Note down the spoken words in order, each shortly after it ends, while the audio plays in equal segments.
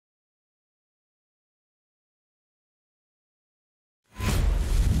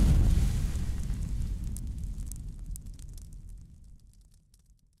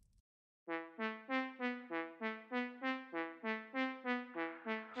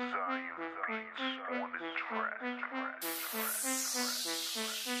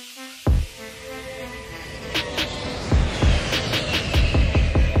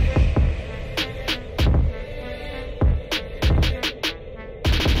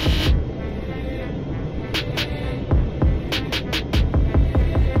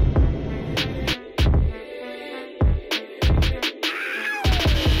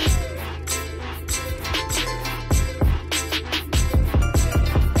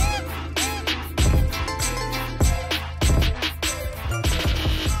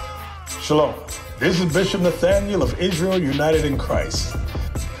Shalom. This is Bishop Nathaniel of Israel United in Christ.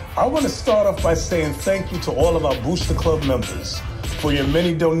 I want to start off by saying thank you to all of our Booster Club members for your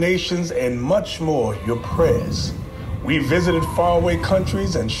many donations and much more, your prayers. We visited faraway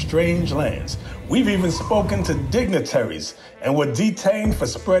countries and strange lands. We've even spoken to dignitaries and were detained for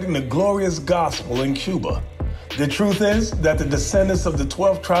spreading the glorious gospel in Cuba. The truth is that the descendants of the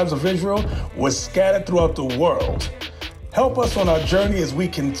 12 tribes of Israel were scattered throughout the world. Help us on our journey as we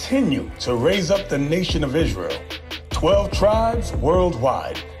continue to raise up the nation of Israel. 12 tribes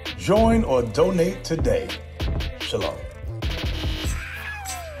worldwide. Join or donate today. Shalom.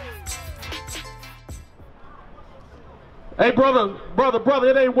 Hey, brother,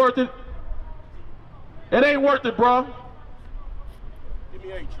 it ain't worth it. It ain't worth it, bro. Give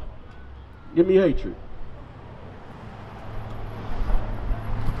me hatred. Give me hatred.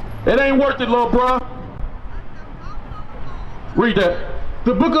 It ain't worth it, little bro. Read that.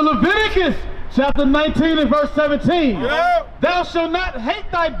 The book of Leviticus, chapter 19 and verse 17. Yeah. Thou shalt not hate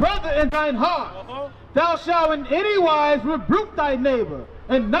thy brother in thine heart. Thou shalt in any wise rebuke thy neighbor,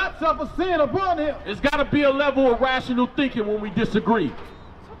 and not suffer sin upon him. It's got to be a level of rational thinking when we disagree.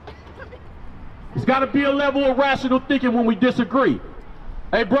 It's got to be a level of rational thinking when we disagree.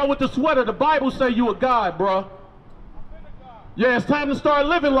 Hey, bro, with the sweater, the Bible say you a God, bro. Yeah, it's time to start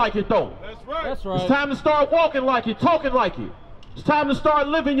living like it, though. That's right. That's right. It's time to start walking like it, talking like it. It's time to start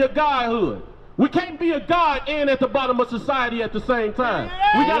living your godhood. We can't be a God and at the bottom of society at the same time.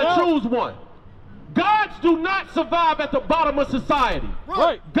 We got to choose one. Gods do not survive at the bottom of society.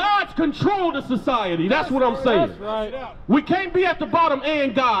 Right. Gods control the society. That's what I'm saying. That's right. We can't be at the bottom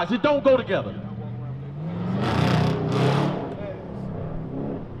and gods. It don't go together.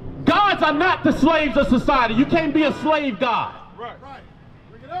 Gods are not the slaves of society. You can't be a slave god. Right.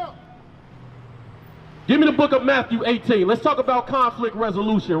 Bring it up. Give me the book of Matthew 18. Let's talk about conflict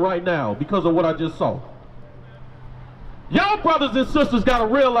resolution right now because of what I just saw. Y'all brothers and sisters got to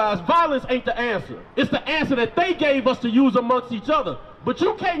realize violence ain't the answer. It's the answer that they gave us to use amongst each other. But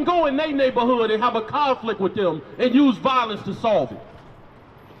you can't go in their neighborhood and have a conflict with them and use violence to solve it.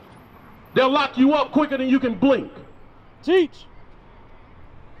 They'll lock you up quicker than you can blink. Teach.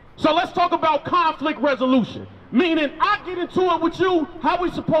 So let's talk about conflict resolution. Meaning, I get into it with you, how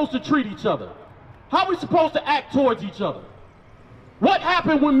we supposed to treat each other? How we supposed to act towards each other? What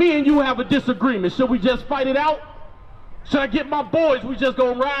happened when me and you have a disagreement? Should we just fight it out? Should I get my boys, we just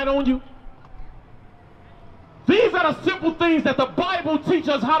gonna ride on you? These are the simple things that the Bible teaches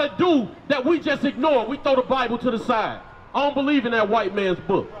us how to do that we just ignore. We throw the Bible to the side. I don't believe in that white man's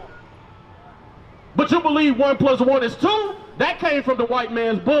book. But you believe 1 + 1 is 2? That came from the white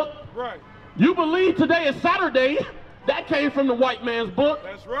man's book. Right. You believe today is Saturday? That came from the white man's book.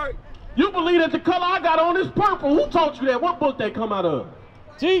 That's right. You believe that the color I got on is purple. Who taught you that? What book that come out of?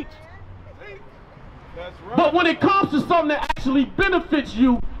 Teach. That's right. But when it comes to something that actually benefits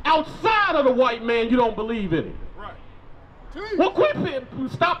you outside of the white man, you don't believe in it. Right. Well,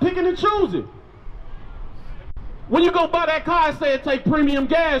 stop picking and choosing. When you go buy that car and say it take premium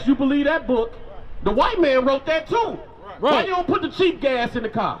gas, you believe that book. The white man wrote that too. Right. Why you don't put the cheap gas in the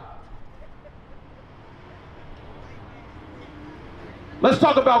car? Let's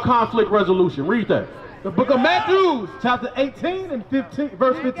talk about conflict resolution. Read that. The book of Matthew, chapter 18 and 15,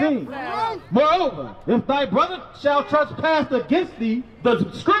 verse 15. Moreover, if thy brother shall trespass against thee, The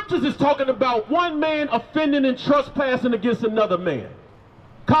scriptures is talking about one man offending and trespassing against another man.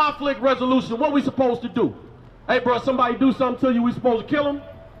 Conflict resolution, what we supposed to do? Hey bro, somebody do something to you, we supposed to kill him?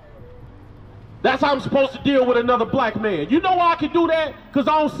 That's how I'm supposed to deal with another black man. You know why I can do that? Because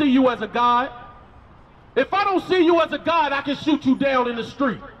I don't see you as a God. If I don't see you as a God, I can shoot you down in the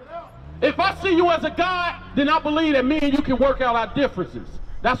street. If I see you as a God, then I believe that me and you can work out our differences.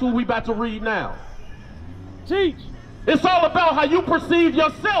 That's what we about to read now. teach. It's all about how you perceive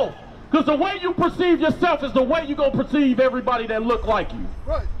yourself. Because the way you perceive yourself is the way you're going to perceive everybody that look like you.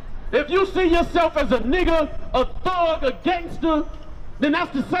 Right. If you see yourself as a nigga, a thug, a gangster, then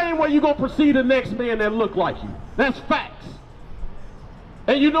that's the same way you're going to perceive the next man that look like you. That's facts.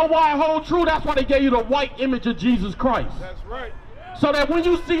 And you know why it holds true? That's why they gave you the white image of Jesus Christ. That's right. So that when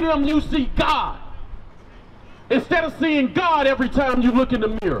you see them, you see God. Instead of seeing God every time you look in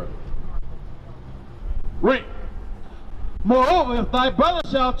the mirror. Read. Moreover, if thy brother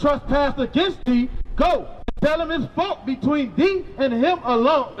shall trespass against thee, go, tell him his fault between thee and him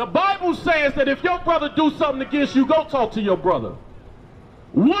alone. The Bible says that if your brother do something against you, go talk to your brother.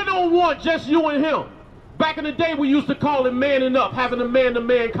 One-on-one, just you and him. Back in the day, we used to call it manning up, having a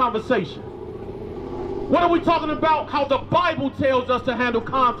man-to-man conversation. What are we talking about? How the Bible tells us to handle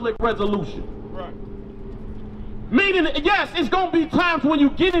conflict resolution. Right. Meaning, yes, it's going to be times when you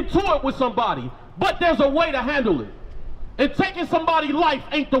get into it with somebody, but there's a way to handle it. And taking somebody's life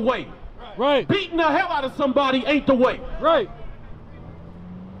ain't the way. Right. Beating the hell out of somebody ain't the way. Right.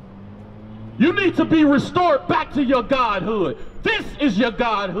 You need to be restored back to your godhood. This is your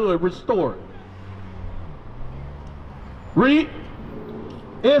godhood restored. Read.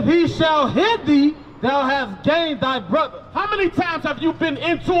 If he shall hid thee, thou hast gained thy brother. How many times have you been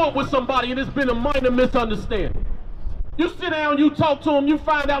into it with somebody and it's been a minor misunderstanding? You sit down, you talk to them, you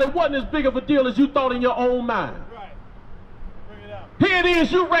find out it wasn't as big of a deal as you thought in your own mind. Right. Bring it out. Here it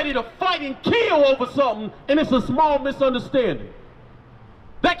is, you're ready to fight and kill over something, and it's a small misunderstanding.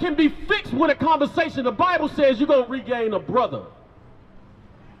 That can be fixed with a conversation. The Bible says you're going to regain a brother.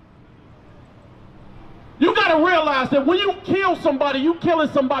 You got to realize that when you kill somebody, you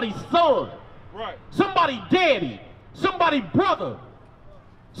killing somebody's son. Right. Somebody daddy. Somebody brother.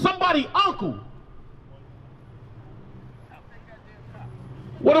 Somebody uncle.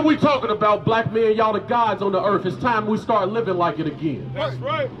 What are we talking about, black men? Y'all the gods on the earth. It's time we start living like it again. That's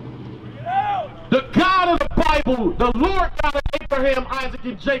right. Bring it out. The God of the Bible, the Lord God of Abraham, Isaac,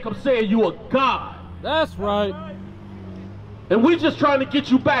 and Jacob said you are God. That's right. And we just trying to get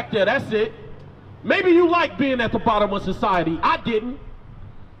you back there. That's it. Maybe you like being at the bottom of society. I didn't.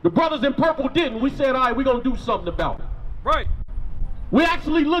 The brothers in purple didn't. We said, all right, we're going to do something about it. Right. We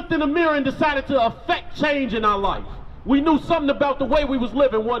actually looked in the mirror and decided to affect change in our life. We knew something about the way we was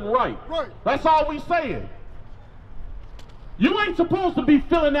living wasn't right. Right. That's all we saying. You ain't supposed to be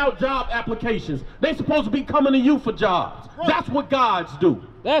filling out job applications. They supposed to be coming to you for jobs. Right. That's what gods do.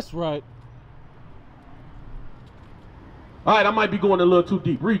 That's right. All right, I might be going a little too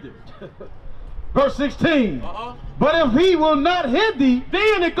deep. Read it. Verse 16. But if he will not hid thee,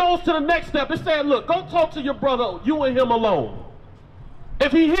 Then it goes to the next step. It said, look, go talk to your brother, you and him alone.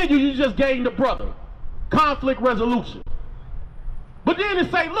 If he hit you, you just gained the brother. Conflict resolution. But then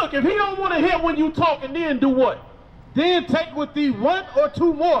it say, look, if he don't want to hear when you talking, then do what? then take with thee 1 or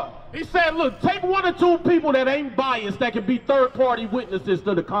 2 more. He said, look, take 1 or 2 people that ain't biased, that can be third-party witnesses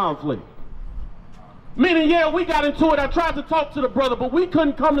to the conflict. Meaning, yeah, we got into it. I tried to talk to the brother, but we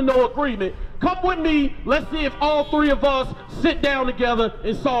couldn't come to no agreement. Come with me. Let's see if all 3 of us sit down together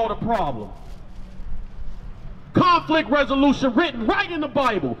and solve the problem. Conflict resolution written right in the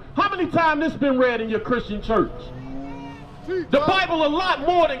Bible. How many times this been read in your Christian church? The Bible a lot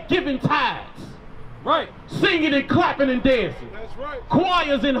more than giving tithes. Right. Singing and clapping and dancing. That's right.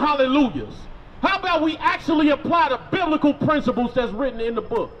 Choirs and hallelujahs. How about we actually apply the biblical principles that's written in the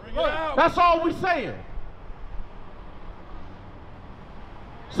book? Bring it out. That's all we saying.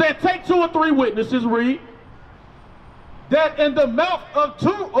 Said take 2 or 3 witnesses, read. That in the mouth of 2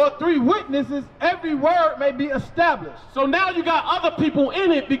 or 3 witnesses every word may be established. So now you got other people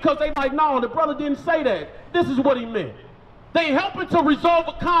in it because they like, no, the brother didn't say that. This is what he meant. They helping to resolve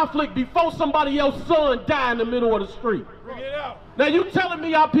a conflict before somebody else's son die in the middle of the street. Bring it out. Now you telling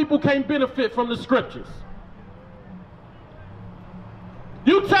me our people can't benefit from the scriptures?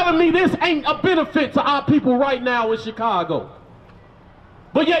 You telling me this ain't a benefit to our people right now in Chicago?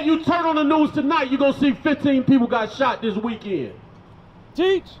 But yet you turn on the news tonight, you're going to see 15 people got shot this weekend.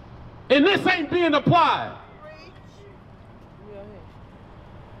 Teach. And this ain't being applied.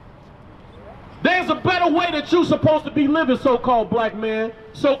 There's a better way that you're supposed to be living, so-called black man,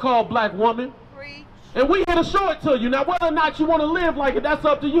 so-called black woman. And we here to show it to you. Now, whether or not you want to live like it, that's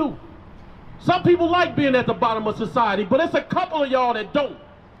up to you. Some people like being at the bottom of society, but it's a couple of y'all that don't.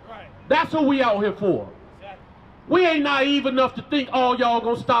 Right. That's what we out here for. Exactly. We ain't naive enough to think all y'all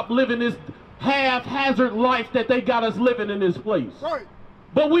gonna stop living this haphazard life that they got us living in this place. Right.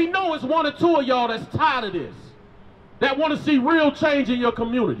 But we know it's 1 or 2 of y'all that's tired of this, that want to see real change in your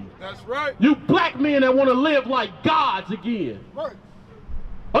community. That's right. You black men that want to live like gods again. Right.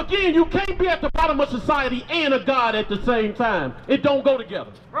 Again, you can't be at the bottom of society and a god at the same time. It don't go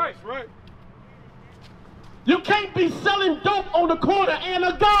together. Right. That's right. You can't be selling dope on the corner and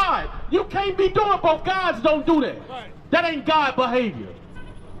a god. You can't be doing both. Gods don't do that. Right. That ain't God behavior.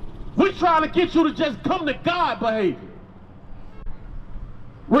 We're trying to get you to just come to God behavior.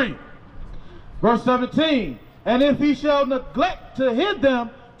 Read. Verse 17. And if he shall neglect to hid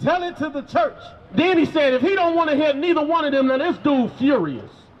them, tell it to the church. Then he said, if he don't want to hear neither one of them, then this dude furious.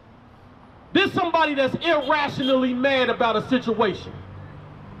 This somebody that's irrationally mad about a situation.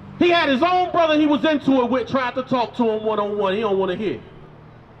 He had his own brother he was into it with, tried to talk to him one-on-one. He don't want to hear.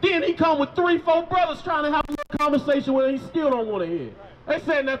 Then he come with 3, 4 brothers trying to have a conversation with him. He still don't want to hear. They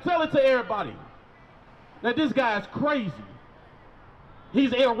said, now tell it to everybody that this guy is crazy.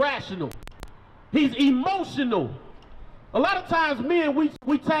 He's irrational. He's emotional. A lot of times men,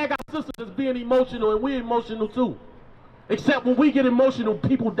 we tag our sisters as being emotional, and we're emotional too. Except when we get emotional,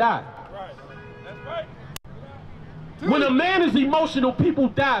 people die. Right. That's right. When a man is emotional, people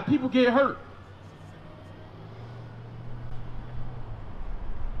die. People get hurt.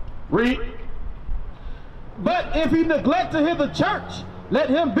 Read. But if he neglect to hear the church, let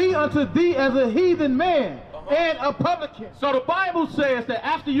him be unto thee as a heathen man and a publican. So the Bible says that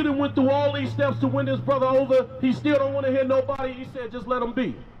after you done went through all these steps to win this brother over, he still don't want to hear nobody. He said, just let him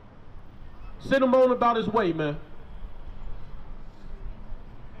be. Send him on about his way, man.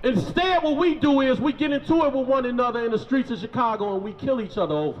 Instead, what we do is we get into it with one another in the streets of Chicago and we kill each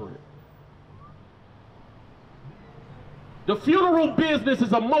other over it. The funeral business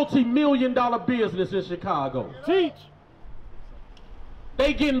is a multi-million-dollar business in Chicago. Teach.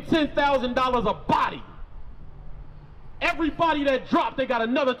 They getting $10,000 a body. Everybody that dropped, they got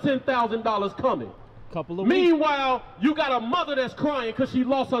another $10,000 coming. Couple of Meanwhile, you got a mother that's crying because she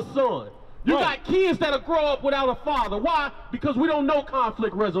lost her son. You Right. got kids that'll grow up without a father. Why? Because we don't know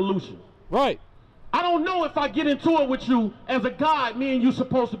conflict resolution. Right. I don't know if I get into it with you as a God, me and you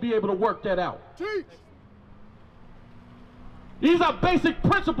supposed to be able to work that out. Teach. These are basic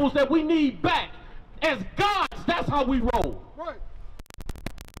principles that we need back. As gods, that's how we roll. Right.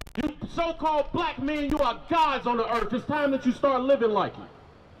 You so-called black men, you are gods on the earth. It's time that you start living like it.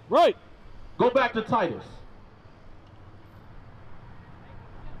 Right. Go back to Titus.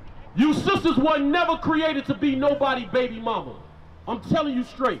 You sisters were never created to be nobody baby mama. I'm telling you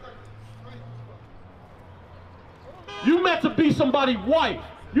straight. You meant to be somebody's wife.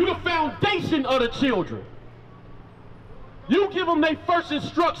 You the foundation of the children. You give them their first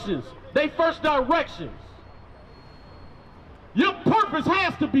instructions, their first directions. Your purpose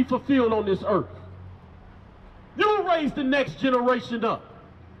has to be fulfilled on this earth. You raise the next generation up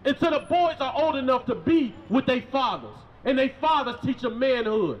until the boys are old enough to be with their fathers, and their fathers teach them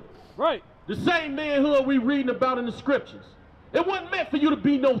manhood. Right. The same manhood we reading about in the scriptures. It wasn't meant for you to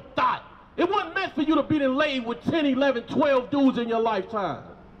be no thought. It wasn't meant for you to be laid with 10, 11, 12 dudes in your lifetime.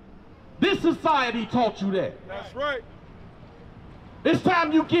 This society taught you that. That's right. It's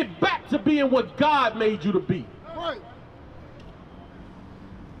time you get back to being what God made you to be. Right.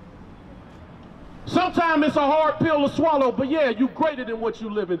 Sometimes it's a hard pill to swallow, but yeah, you're greater than what you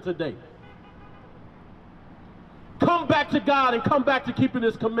live in today. Come back to God and come back to keeping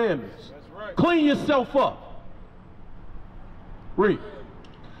His commandments. That's right. Clean yourself up. Read.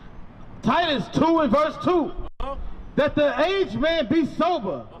 Titus 2 and verse 2. That the aged man be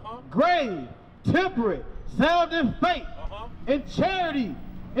sober, grave, temperate, sound in faith, in charity,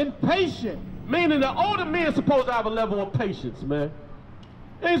 in patience. Meaning the older men supposed to have a level of patience, man.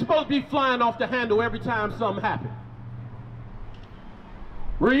 They ain't supposed to be flying off the handle every time something happens.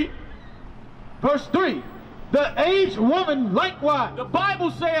 Read. Verse 3. The aged woman likewise. The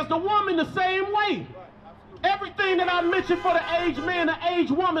Bible says the woman the same way. Everything that I mentioned for the aged man, the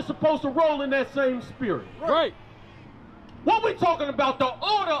aged woman is supposed to roll in that same spirit. Right. What we talking about? The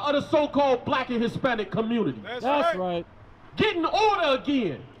order of the so-called black and Hispanic community. That's right. Getting order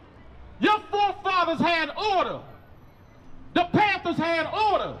again. Your forefathers had order. The Panthers had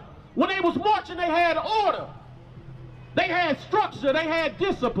order. When they was marching, they had order. They had structure. They had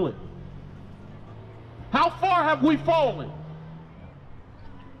discipline. How far have we fallen?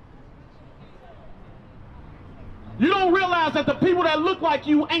 You don't realize that the people that look like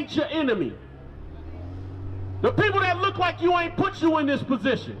you ain't your enemy. The people that look like you ain't put you in this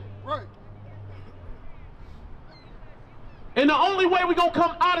position. Right. And the only way we're going to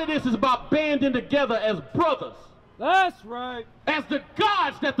come out of this is by banding together as brothers. That's right. As the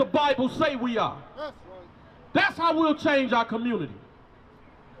gods that the Bible say we are. That's right. That's how we'll change our community.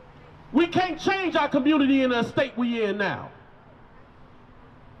 We can't change our community in the state we in now.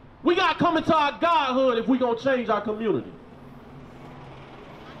 We got to come into our godhood if we're going to change our community.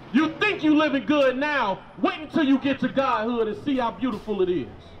 You think you living good now, wait until you get to godhood and see how beautiful it is.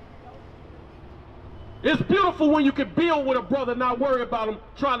 It's beautiful when you can build with a brother, not worry about him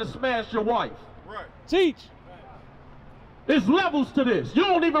trying to smash your wife. Right. Teach. There's levels to this. You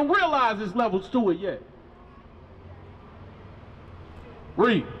don't even realize there's levels to it yet.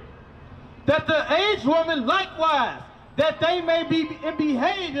 Read. That the aged woman likewise, that they may be in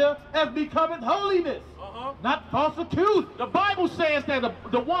behavior as becometh holiness, not false accused. The Bible says that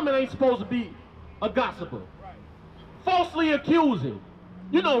the woman ain't supposed to be a gossiper. Falsely accusing.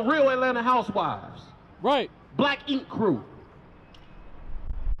 You know, real Atlanta housewives. Right. Black ink crew.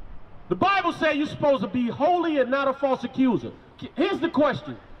 The Bible says you're supposed to be holy and not a false accuser. Here's the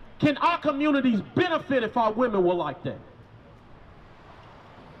question. Can our communities benefit if our women were like that?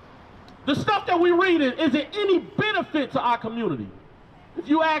 The stuff that we read, is it any benefit to our community? If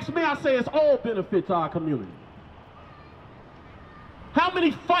you ask me, I say it's all benefit to our community. How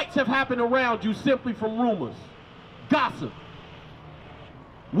many fights have happened around you simply from rumors, gossip,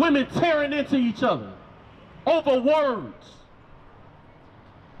 women tearing into each other over words?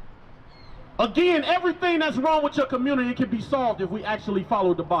 Again, everything that's wrong with your community can be solved if we actually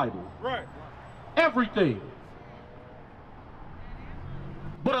follow the Bible. Right. Everything.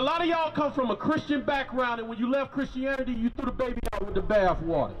 But a lot of y'all come from a Christian background, and when you left Christianity, you threw the baby out with the bath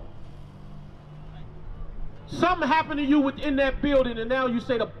water. Something happened to you within that building, and now you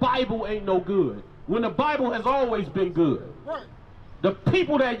say the Bible ain't no good, when the Bible has always been good. Right. The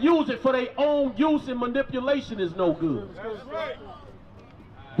people that use it for their own use and manipulation is no good. That's right.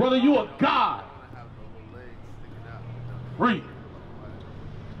 Brother, you a God. Read.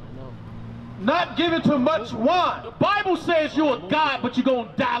 Not given to much wine. The Bible says you're a God, but you're going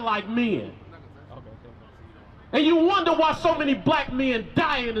to die like men. And you wonder why so many black men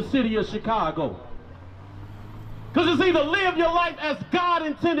die in the city of Chicago. Because it's either live your life as God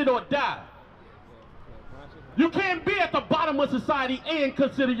intended or die. You can't be at the bottom of society and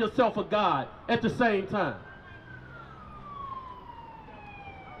consider yourself a God at the same time.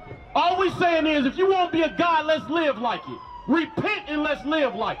 All we're saying is, if you won't be a God, let's live like it. Repent and let's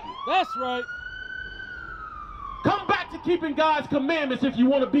live like it. That's right. Come back to keeping God's commandments if you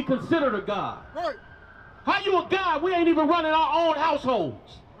want to be considered a God. Right. How you a God? We ain't even running our own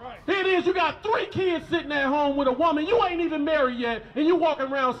households. Right. Here it is, you got 3 kids sitting at home with a woman. You ain't even married yet, and you walking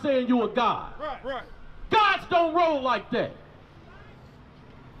around saying you a God. Right. Right. Gods don't roll like that.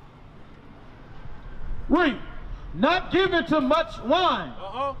 Read. Not given to much wine.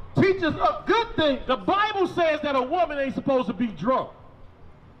 Teaches of good things. The Bible says that a woman ain't supposed to be drunk.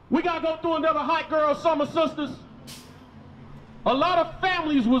 We got to go through another hot girl summer, sisters. A lot of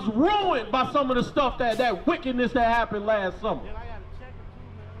families was ruined by some of the stuff, that wickedness that happened last summer.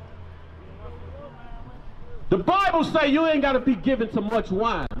 The Bible say you ain't got to be given to much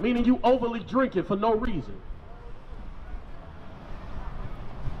wine, meaning you overly drink it for no reason.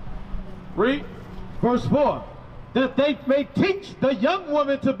 Read. Verse 4. That they may teach the young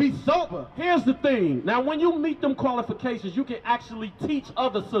woman to be sober. Here's the thing. Now, when you meet them qualifications, you can actually teach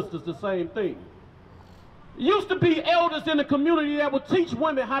other sisters the same thing. It used to be elders in the community that would teach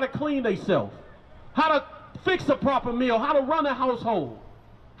women how to clean themselves, how to fix a proper meal, how to run a household,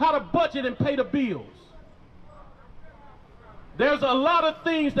 how to budget and pay the bills. There's a lot of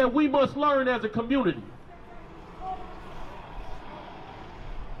things that we must learn as a community.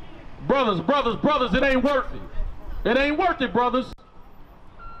 Brothers, it ain't worth it. It ain't worth it, brothers.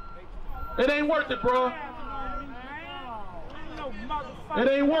 It ain't worth it, bro. It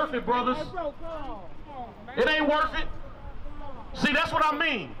ain't worth it, brothers. It ain't worth it. See, that's what I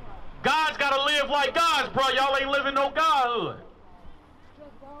mean. God's got to live like gods, bro. Y'all ain't living no godhood.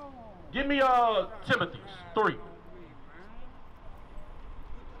 Give me Timothy 3.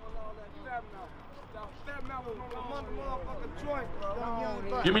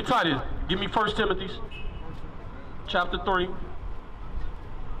 Give me Titus. Give me 1 Timothy chapter 3.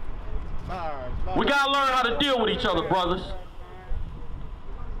 We got to learn how to deal with each other, brothers.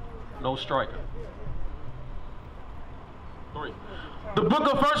 No striker. 3. The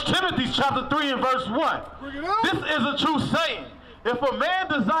book of 1 Timothy chapter 3 and verse 1. This is a true saying. If a man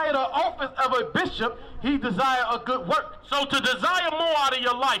desire the office of a bishop, he desire a good work. So to desire more out of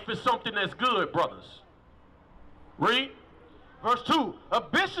your life is something that's good, brothers. Read. Verse 2, a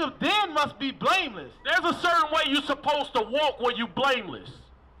bishop then must be blameless. There's a certain way you're supposed to walk when you blameless.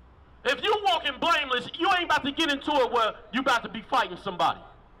 If you walking blameless, you ain't about to get into it where you about to be fighting somebody.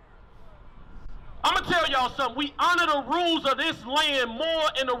 I'm going to tell y'all something. We honor the rules of this land more,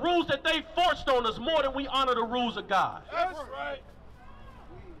 and the rules that they forced on us more than we honor the rules of God. That's right.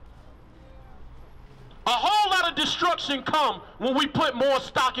 A whole lot of destruction come when we put more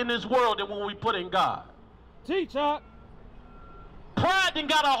stock in this world than when we put in God. Teach, Hawk. Pride done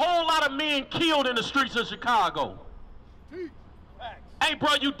got a whole lot of men killed in the streets of Chicago. Hey,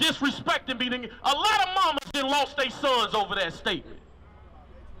 bro, you disrespecting me. A lot of mamas done lost their sons over that statement.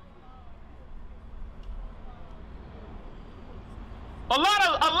 A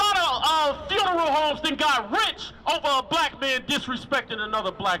lot of funeral homes done got rich over a black man disrespecting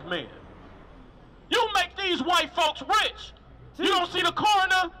another black man. You make these white folks rich. You don't see the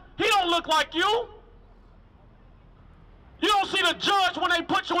coroner, he don't look like you. You don't see the judge when they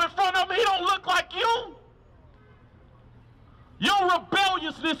put you in front of him, he don't look like you. Your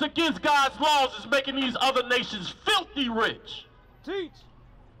rebelliousness against God's laws is making these other nations filthy rich. Teach.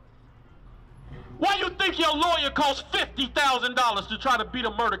 Why you think your lawyer costs $50,000 to try to beat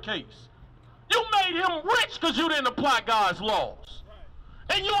a murder case? You made him rich because you didn't apply God's laws.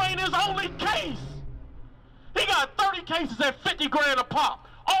 And you ain't his only case. He got 30 cases at 50 grand a pop,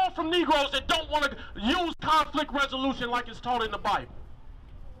 all from Negroes that don't want to use conflict resolution like it's taught in the Bible.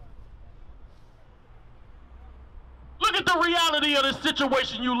 Look at the reality of the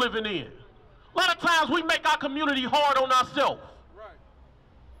situation you living in. A lot of times we make our community hard on ourselves.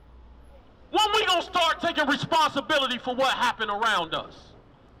 When we gonna start taking responsibility for what happened around us?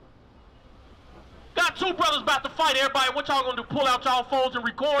 Got two brothers about to fight. Everybody, what y'all gonna do? Pull out y'all phones and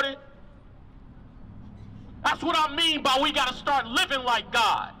record it? That's what I mean by we gotta start living like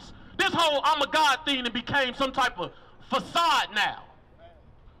gods. This whole I'm a God thing became some type of facade now.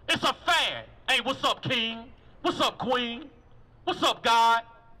 It's a fad. Hey, what's up, king? What's up, queen? What's up, God?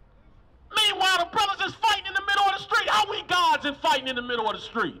 Meanwhile, the brothers is fighting in the middle of the street. How we gods and fighting in the middle of the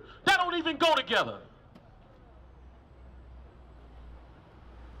street? That don't even go together.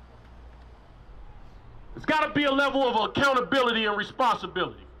 It's got to be a level of accountability and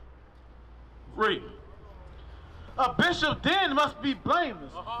responsibility. Read. A bishop then must be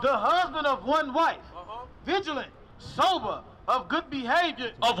blameless, the husband of one wife, vigilant, sober, of good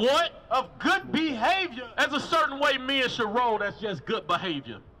behavior. Of what? Of good behavior. There's a certain way men should roll that's just good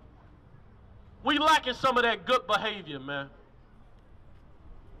behavior. We lacking some of that good behavior, man.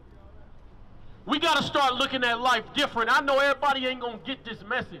 We got to start looking at life different. I know everybody ain't going to get this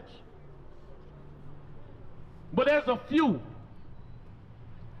message. But there's a few.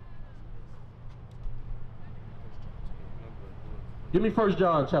 Give me 1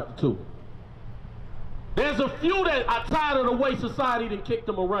 John chapter 2. There's a few that are tired of the way society done kicked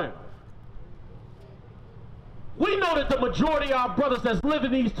them around. We know that the majority of our brothers that's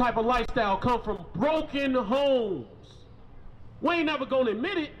living these type of lifestyle come from broken homes. We ain't never gonna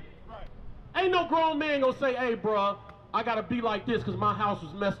admit it. Ain't no grown man gonna say, hey, bruh, I gotta be like this because my house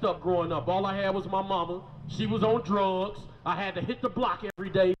was messed up growing up. All I had was my mama. She was on drugs. I had to hit the block every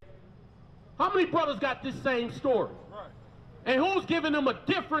day. How many brothers got this same story? And who's giving them a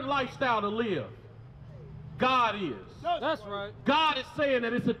different lifestyle to live? God is. That's right. God is saying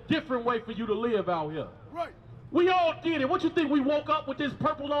that it's a different way for you to live out here. Right. We all did it. What you think we woke up with this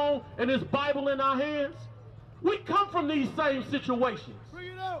purple on and this Bible in our hands? We come from these same situations. Bring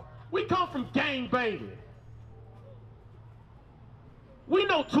it out. We come from gang banging. We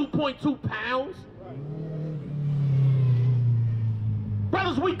know 2.2 pounds.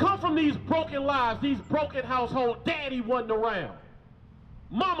 Brothers, we come from these broken lives, these broken households. Daddy wasn't around.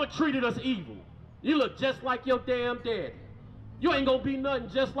 Mama treated us evil. You look just like your damn daddy. You ain't gonna be nothing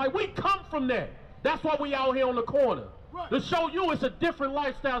just like. We come from that. That's why we out here on the corner. Right. To show you it's a different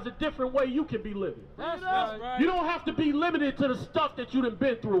lifestyle, it's a different way you can be living. That's right. You don't have to be limited to the stuff that you done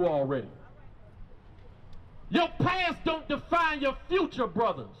been through already. Your past don't define your future,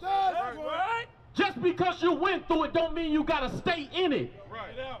 brothers. That's right. Just because you went through it don't mean you gotta stay in it.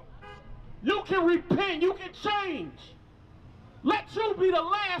 Right. You can repent, you can change. Let you be the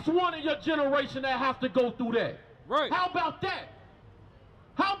last one in your generation that have to go through that. Right. How about that?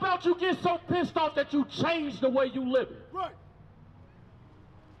 How about you get so pissed off that you change the way you live it? Right.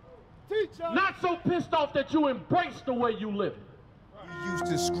 Teach us. Not so pissed off that you embrace the way you live it. You used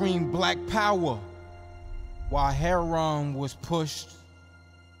to scream black power while heroin was pushed.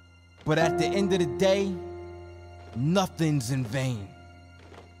 But at the end of the day, nothing's in vain.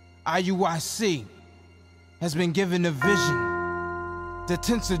 IUIC has been given a vision. The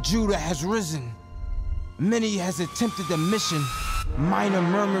tents of Judah has risen. Many has attempted the mission. Minor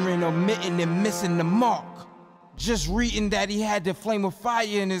murmuring, omitting, and missing the mark. Just reading that he had the flame of fire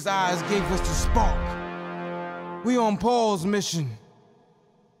in his eyes gave us the spark. We on Paul's mission.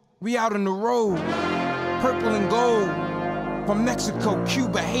 We out on the road, purple and gold. From Mexico,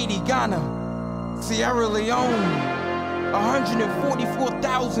 Cuba, Haiti, Ghana, Sierra Leone.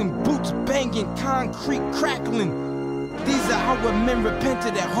 144,000 boots banging, concrete crackling. These are how men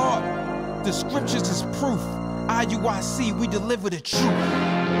repented at heart. The scriptures is proof. IUIC, we deliver the truth.